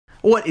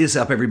What is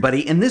up,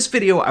 everybody? In this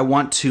video, I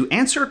want to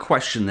answer a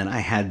question that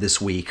I had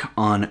this week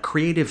on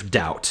creative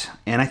doubt.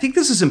 And I think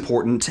this is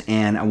important,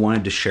 and I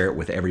wanted to share it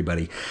with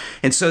everybody.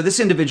 And so this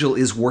individual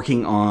is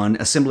working on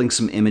assembling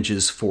some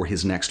images for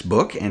his next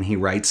book, and he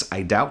writes,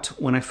 "I doubt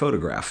when I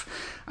photograph.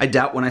 I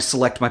doubt when I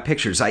select my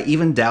pictures. I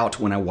even doubt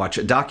when I watch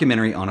a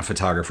documentary on a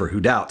photographer who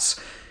doubts.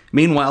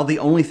 Meanwhile, the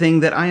only thing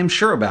that I am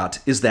sure about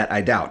is that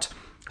I doubt."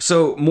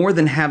 So more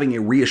than having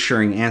a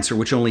reassuring answer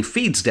which only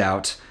feeds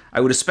doubt, I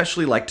would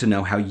especially like to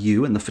know how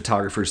you and the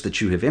photographers that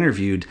you have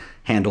interviewed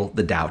handle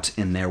the doubt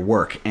in their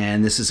work.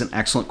 And this is an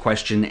excellent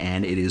question,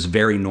 and it is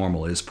very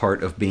normal. It is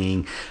part of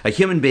being a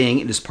human being.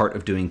 It is part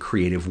of doing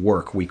creative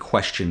work. We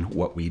question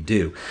what we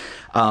do.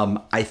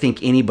 I think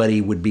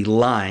anybody would be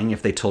lying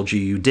if they told you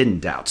you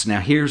didn't doubt. Now,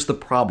 here's the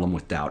problem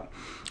with doubt.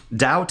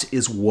 Doubt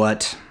is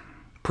what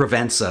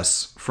prevents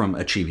us from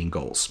achieving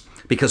goals,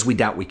 because we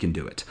doubt we can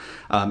do it.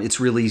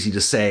 It's real easy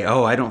to say,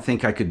 oh, I don't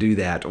think I could do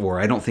that, or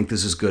I don't think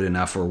this is good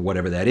enough, or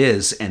whatever that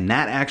is, and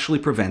that actually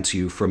prevents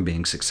you from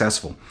being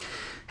successful.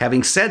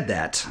 Having said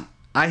that,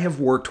 I have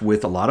worked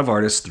with a lot of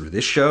artists through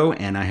this show,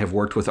 and I have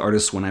worked with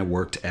artists when I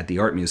worked at the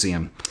art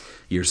museum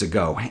years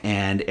ago.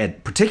 And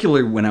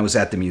particularly when I was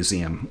at the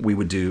museum, we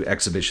would do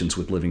exhibitions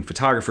with living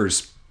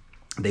photographers.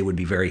 They would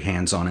be very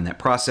hands-on in that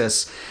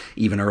process.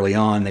 Even early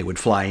on, they would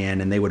fly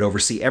in and they would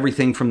oversee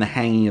everything from the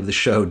hanging of the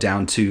show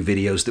down to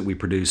videos that we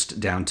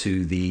produced, down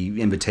to the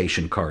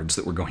invitation cards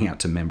that were going out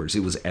to members.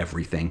 It was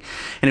everything.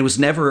 And it was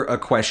never a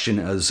question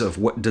of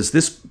what does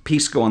this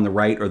piece go on the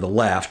right or the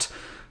left?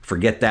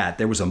 Forget that.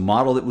 There was a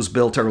model that was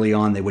built early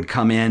on. They would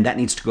come in. That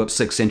needs to go up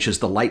 6 inches.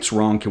 The light's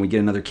wrong. Can we get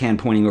another can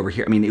pointing over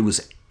here? I mean, it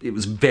was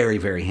very,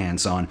 very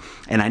hands-on.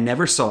 And I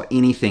never saw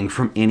anything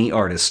from any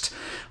artist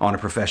on a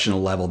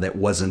professional level that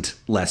wasn't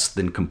less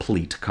than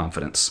complete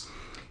confidence.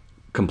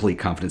 Complete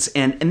confidence.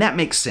 And that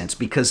makes sense,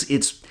 because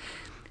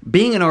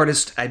being an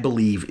artist, I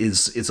believe,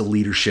 is a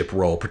leadership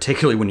role,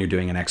 particularly when you're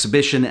doing an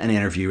exhibition, an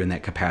interview in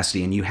that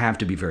capacity, and you have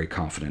to be very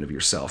confident of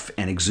yourself,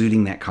 and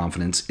exuding that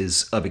confidence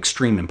is of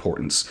extreme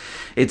importance.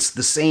 It's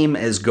the same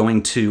as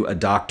going to a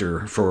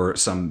doctor for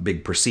some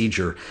big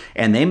procedure,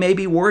 and they may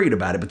be worried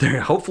about it, but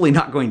they're hopefully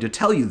not going to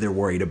tell you they're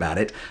worried about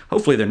it.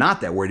 Hopefully they're not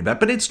that worried about it,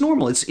 but it's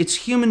normal. It's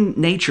human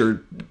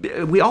nature.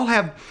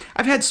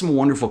 I've had some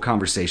wonderful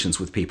conversations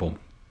with people.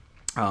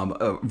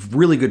 A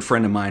really good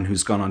friend of mine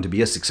who's gone on to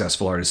be a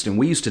successful artist, and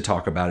we used to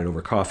talk about it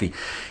over coffee.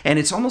 And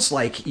it's almost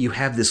like you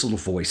have this little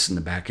voice in the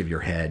back of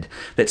your head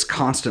that's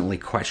constantly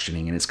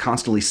questioning, and it's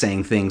constantly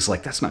saying things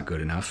like, that's not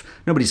good enough.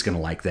 Nobody's going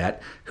to like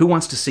that. Who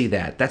wants to see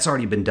that? That's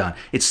already been done.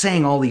 It's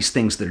saying all these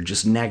things that are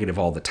just negative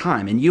all the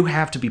time, and you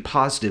have to be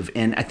positive.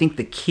 And I think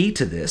the key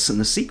to this and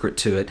the secret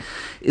to it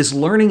is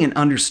learning and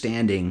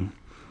understanding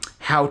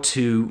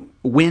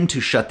when to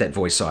shut that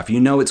voice off. You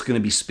know it's going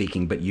to be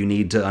speaking, but you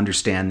need to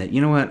understand that, you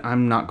know what,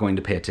 I'm not going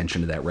to pay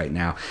attention to that right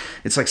now.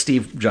 It's like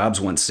Steve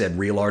Jobs once said,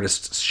 real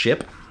artists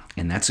ship,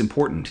 and that's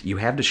important. You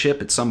have to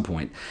ship at some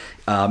point.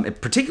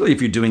 Particularly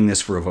if you're doing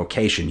this for a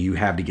vocation, you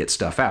have to get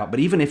stuff out. But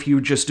even if you're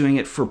just doing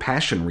it for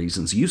passion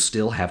reasons, you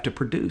still have to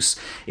produce.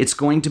 It's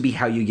going to be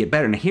how you get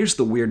better. Now, here's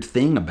the weird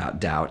thing about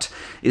doubt,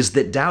 is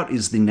that doubt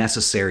is the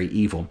necessary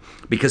evil.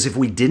 Because if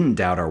we didn't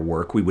doubt our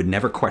work, we would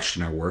never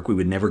question our work, we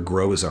would never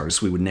grow as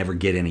artists, we would never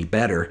get any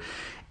better.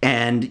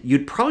 And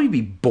you'd probably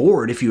be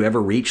bored if you ever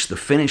reached the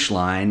finish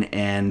line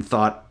and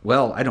thought,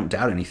 well, I don't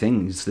doubt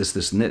anything. It's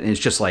this, and that. And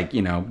it's just like,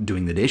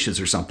 doing the dishes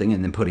or something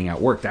and then putting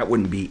out work. That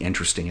wouldn't be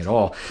interesting at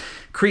all.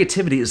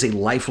 Creativity is a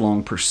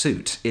lifelong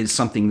pursuit. It's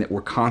something that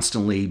we're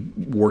constantly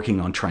working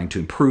on, trying to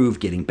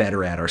improve, getting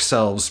better at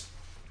ourselves,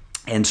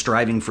 and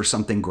striving for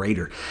something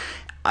greater.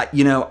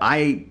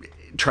 I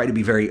try to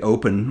be very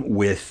open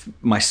with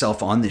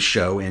myself on this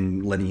show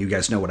and letting you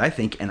guys know what I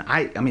think. And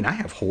I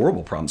have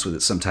horrible problems with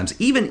it sometimes.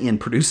 Even in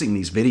producing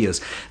these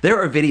videos,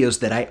 there are videos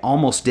that I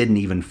almost didn't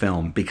even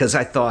film because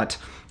I thought,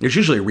 there's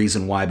usually a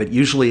reason why, but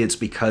usually it's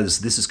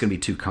because this is going to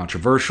be too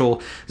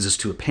controversial. This is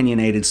too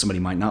opinionated. Somebody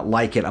might not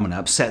like it. I'm going to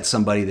upset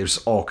somebody. There's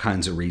all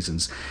kinds of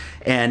reasons.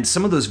 And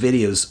some of those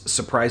videos,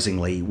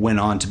 surprisingly, went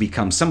on to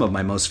become some of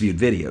my most viewed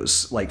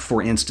videos. Like,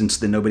 for instance,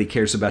 the Nobody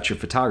Cares About Your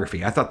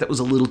Photography. I thought that was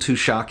a little too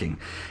shocking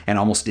and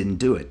almost didn't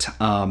do it.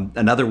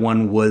 Another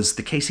one was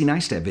the Casey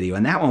Neistat video.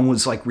 And that one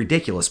was like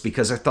ridiculous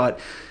because I thought,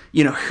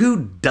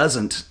 who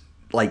doesn't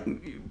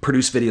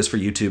produce videos for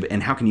YouTube,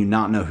 and how can you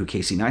not know who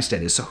Casey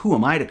Neistat is? So who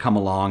am I to come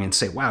along and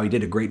say, wow, he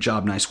did a great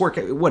job, nice work.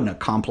 It wasn't a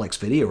complex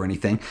video or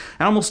anything.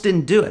 I almost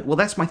didn't do it. Well,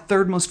 that's my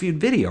third most viewed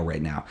video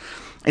right now.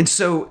 And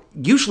so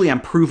usually I'm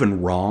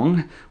proven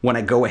wrong when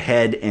I go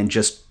ahead and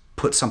just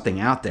put something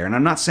out there. And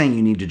I'm not saying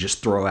you need to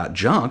just throw out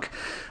junk,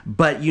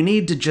 but you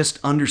need to just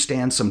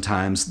understand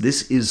sometimes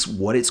this is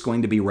what it's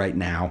going to be right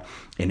now,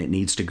 and it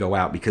needs to go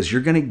out, because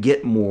you're going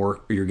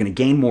to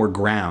gain more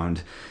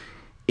ground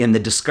in the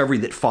discovery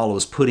that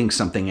follows putting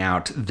something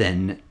out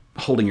than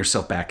holding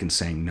yourself back and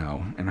saying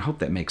no. And I hope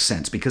that makes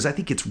sense because I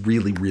think it's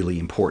really, really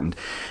important.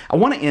 I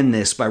want to end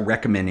this by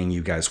recommending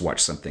you guys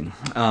watch something.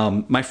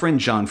 My friend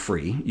John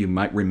Free, you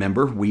might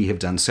remember, we have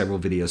done several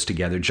videos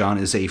together. John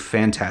is a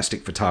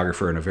fantastic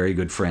photographer and a very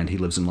good friend. He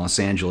lives in Los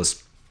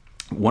Angeles.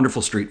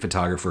 Wonderful street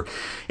photographer.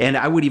 And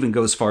I would even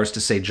go as far as to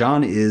say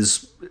John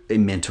is a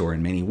mentor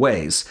in many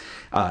ways.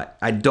 I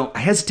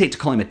hesitate to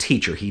call him a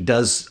teacher. He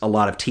does a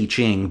lot of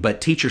teaching,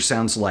 but teacher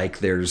sounds like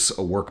there's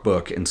a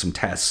workbook and some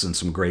tests and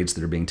some grades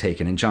that are being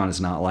taken. And John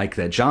is not like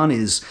that. John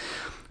is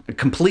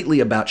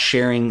completely about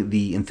sharing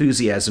the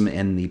enthusiasm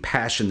and the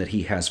passion that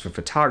he has for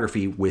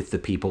photography with the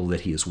people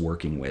that he is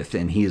working with.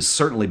 And he has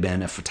certainly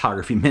been a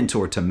photography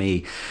mentor to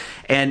me.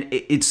 And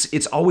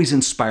it's always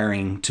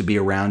inspiring to be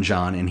around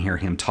John and hear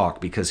him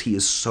talk because he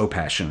is so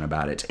passionate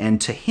about it.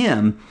 And to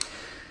him,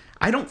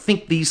 I don't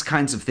think these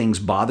kinds of things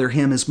bother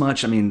him as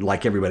much. I mean,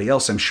 like everybody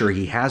else, I'm sure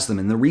he has them.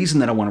 And the reason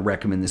that I want to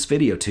recommend this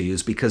video to you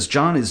is because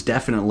John is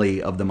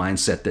definitely of the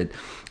mindset that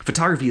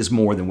photography is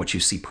more than what you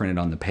see printed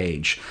on the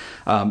page.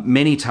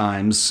 Many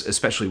times,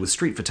 especially with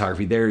street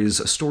photography, there is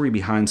a story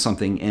behind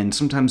something. And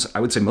sometimes, I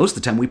would say most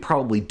of the time, we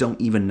probably don't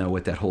even know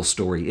what that whole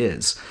story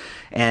is.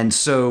 And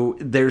so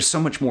there's so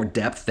much more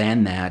depth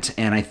than that.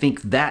 And I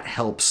think that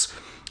helps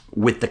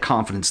with the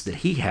confidence that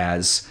he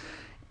has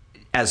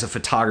as a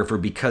photographer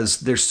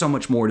because there's so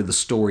much more to the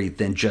story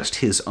than just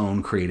his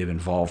own creative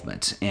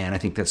involvement. And I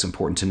think that's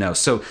important to know.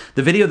 So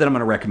the video that I'm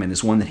going to recommend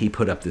is one that he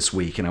put up this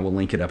week, and I will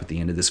link it up at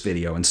the end of this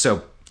video. And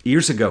so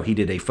years ago, he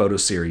did a photo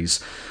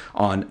series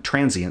on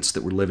transients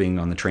that were living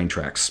on the train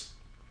tracks.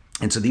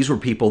 And so these were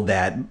people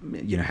that,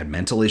 had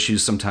mental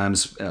issues,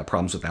 sometimes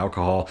problems with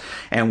alcohol,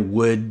 and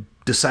would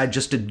decide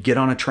just to get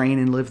on a train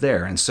and live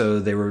there. And so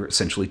they were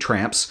essentially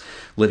tramps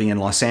living in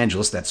Los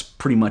Angeles. That's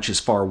pretty much as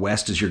far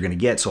west as you're going to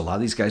get. So a lot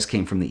of these guys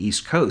came from the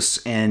East Coast.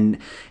 And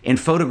in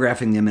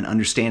photographing them and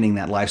understanding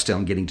that lifestyle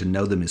and getting to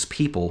know them as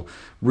people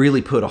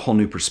really put a whole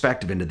new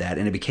perspective into that.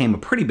 And it became a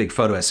pretty big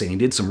photo essay. And he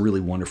did some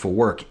really wonderful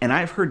work. And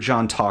I've heard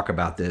John talk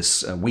about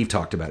this. We've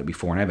talked about it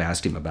before, and I've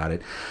asked him about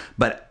it.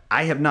 But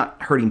I have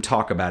not heard him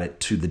talk about it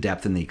to the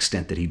depth and the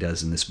extent that he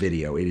does in this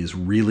video. It is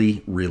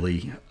really,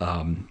 really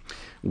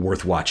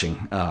worth watching,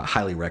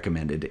 highly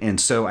recommended. And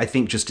so I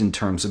think just in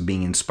terms of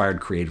being inspired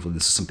creatively,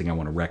 this is something I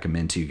want to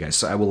recommend to you guys.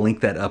 So I will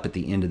link that up at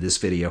the end of this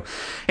video.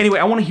 Anyway,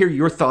 I want to hear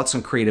your thoughts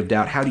on creative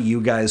doubt. How do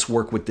you guys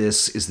work with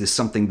this? Is this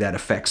something that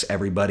affects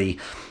everybody?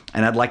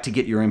 And I'd like to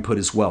get your input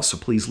as well. So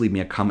please leave me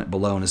a comment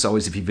below. And as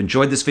always, if you've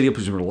enjoyed this video,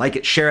 please remember to like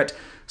it, share it,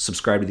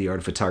 subscribe to The Art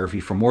of Photography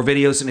for more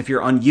videos. And if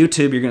you're on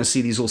YouTube, you're going to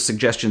see these little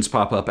suggestions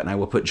pop up, and I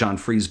will put John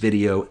Free's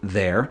video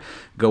there.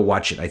 Go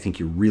watch it. I think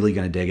you're really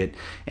going to dig it.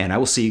 And I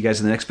will see you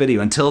guys in the next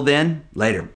video. Until then, later.